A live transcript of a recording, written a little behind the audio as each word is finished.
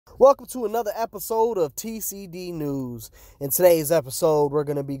Welcome to another episode of TCD News. In today's episode, we're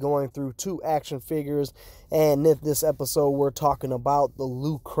going to be going through two action figures, and in this episode, we're talking about the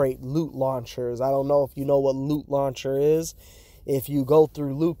Lootcrate Loot Launchers. I don't know if you know what Loot Launcher is. If you go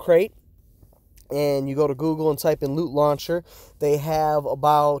through Lootcrate and you go to Google and type in Loot Launcher, they have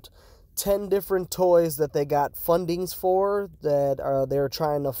about 10 different toys that they got fundings for that they're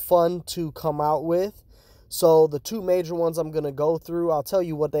trying to fund to come out with. So the two major ones I'm going to go through, I'll tell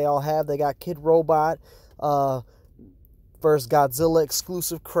you what they all have. They got Kid Robot, first Godzilla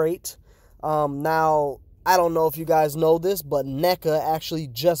exclusive crate. Now, I don't know if you guys know this, but Neca actually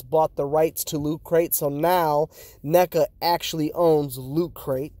just bought the rights to Lootcrate. So now, Neca actually owns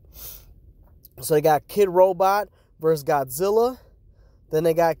Lootcrate. So they got Kid Robot versus Godzilla. Then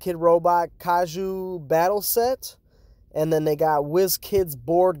they got Kid Robot Kaiju Battle Set. And then they got WizKids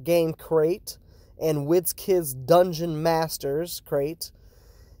Board Game Crate. And WizKids Dungeon Masters crate.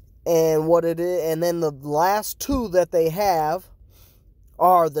 And what it is, and then the last two that they have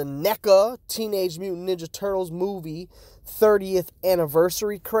are the Neca Teenage Mutant Ninja Turtles movie 30th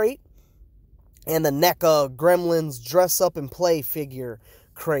anniversary crate and the Neca Gremlins dress up and play figure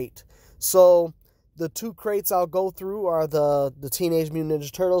crate. So the two crates I'll go through are the Teenage Mutant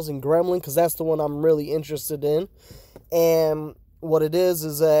Ninja Turtles and Gremlin, because that's the one I'm really interested in. And what it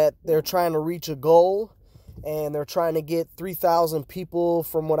is that they're trying to reach a goal, and they're trying to get 3,000 people,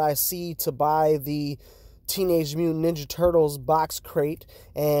 from what I see, to buy the Teenage Mutant Ninja Turtles box crate.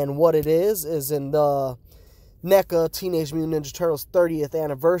 And what it is in the NECA Teenage Mutant Ninja Turtles 30th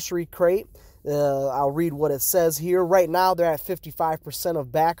anniversary crate. I'll read what it says here. Right now, they're at 55%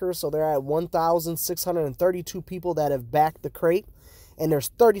 of backers, so they're at 1,632 people that have backed the crate. And there's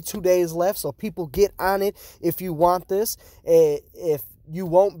 32 days left, so people get on it if you want this. If you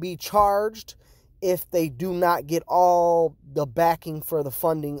won't be charged if they do not get all the backing for the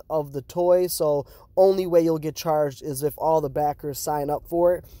funding of the toy. So only way you'll get charged is if all the backers sign up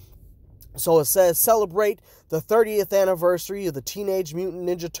for it. So it says, celebrate the 30th anniversary of the Teenage Mutant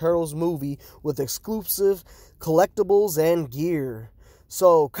Ninja Turtles movie with exclusive collectibles and gear.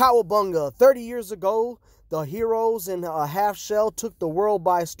 So Cowabunga, 30 years ago, the heroes in a half shell took the world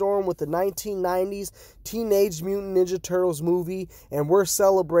by storm with the 1990s Teenage Mutant Ninja Turtles movie, and we're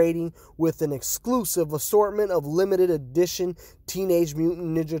celebrating with an exclusive assortment of limited edition Teenage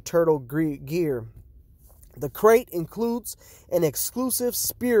Mutant Ninja Turtle gear. The crate includes an exclusive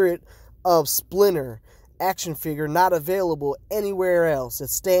Spirit of Splinter action figure not available anywhere else. It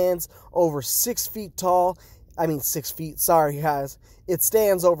stands over 6 feet tall. 6 feet, sorry guys. It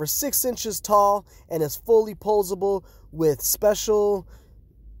stands over 6 inches tall and is fully poseable with special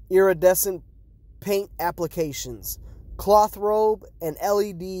iridescent paint applications, cloth robe, and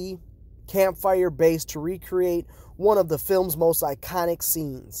LED campfire base to recreate one of the film's most iconic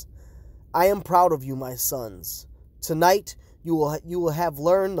scenes. I am proud of you, my sons. Tonight, you will have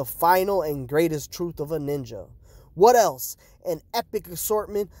learned the final and greatest truth of a ninja. What else? An epic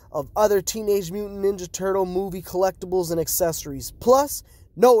assortment of other Teenage Mutant Ninja Turtle movie collectibles and accessories. Plus,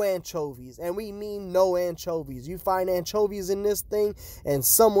 no anchovies. And we mean no anchovies. You find anchovies in this thing, and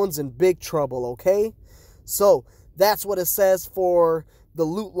someone's in big trouble, okay? So, that's what it says for the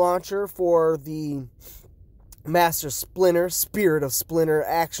Loot Launcher for the Master Splinter, Spirit of Splinter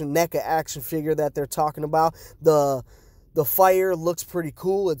action, Neca action figure that they're talking about. The fire looks pretty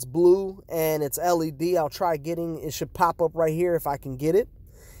cool. It's blue and it's LED. I'll try getting it. Should pop up right here if I can get it.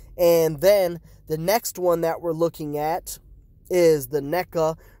 And then the next one that we're looking at is the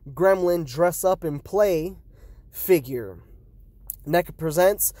Neca Gremlin dress up and play figure. Neca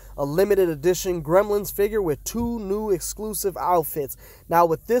presents a limited edition Gremlins figure with 2 new exclusive outfits. Now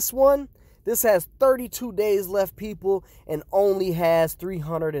with this one, this has 32 days left, people, and only has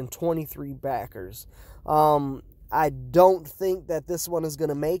 323 backers. I don't think that this one is going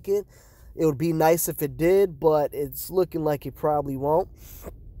to make it. It would be nice if it did, but it's looking like it probably won't.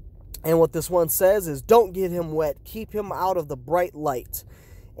 And what this one says is, don't get him wet. Keep him out of the bright light.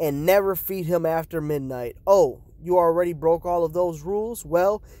 And never feed him after midnight. Oh, you already broke all of those rules?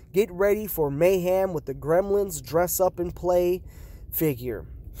 Well, get ready for mayhem with the Gremlins dress up and play figure.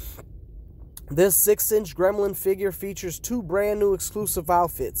 This 6-inch Gremlin figure features 2 brand new exclusive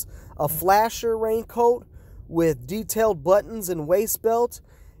outfits. A flasher raincoat with detailed buttons and waist belt,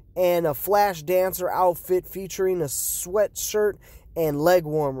 and a Flash Dancer outfit featuring a sweatshirt and leg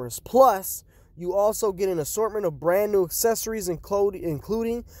warmers. Plus, you also get an assortment of brand new accessories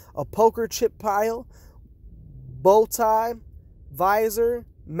including a poker chip pile, bow tie, visor,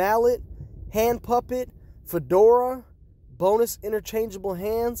 mallet, hand puppet, fedora, bonus interchangeable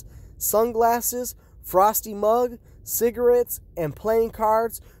hands, sunglasses, frosty mug, cigarettes, and playing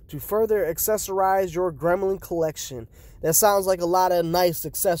cards to further accessorize your Gremlin collection. That sounds like a lot of nice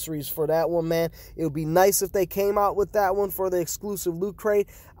accessories for that one, man. It would be nice if they came out with that one for the exclusive Loot Crate.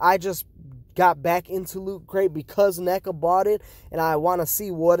 I just got back into Loot Crate because Neca bought it, and I want to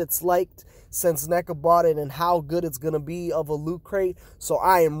see what it's like since Neca bought it and how good it's going to be of a Loot Crate. So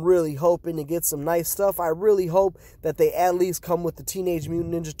I am really hoping to get some nice stuff. I really hope that they at least come with the Teenage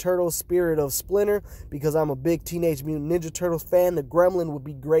Mutant Ninja Turtles Spirit of Splinter, because I'm a big Teenage Mutant Ninja Turtles fan. The Gremlin would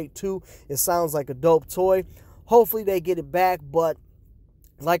be great too. It sounds like a dope toy. Hopefully they get it back, but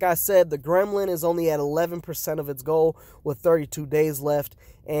like I said, the Gremlin is only at 11% of its goal with 32 days left,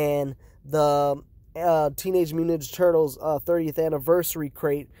 and the Teenage Mutant Ninja Turtles 30th anniversary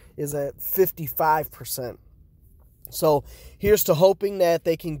crate is at 55%. So here's to hoping that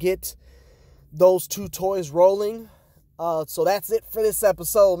they can get those two toys rolling. So that's it for this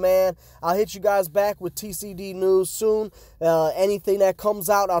episode, man. I'll hit you guys back with TCD news soon. Anything that comes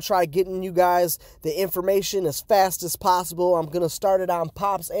out, I'll try getting you guys the information as fast as possible. I'm going to start it on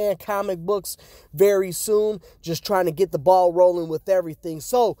Pops and comic books very soon. Just trying to get the ball rolling with everything.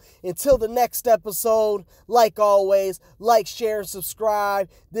 So until the next episode, like always, like, share, and subscribe.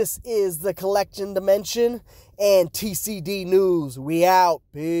 This is the Collection Dimension and TCD News. We out.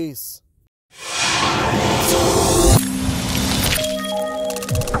 Peace.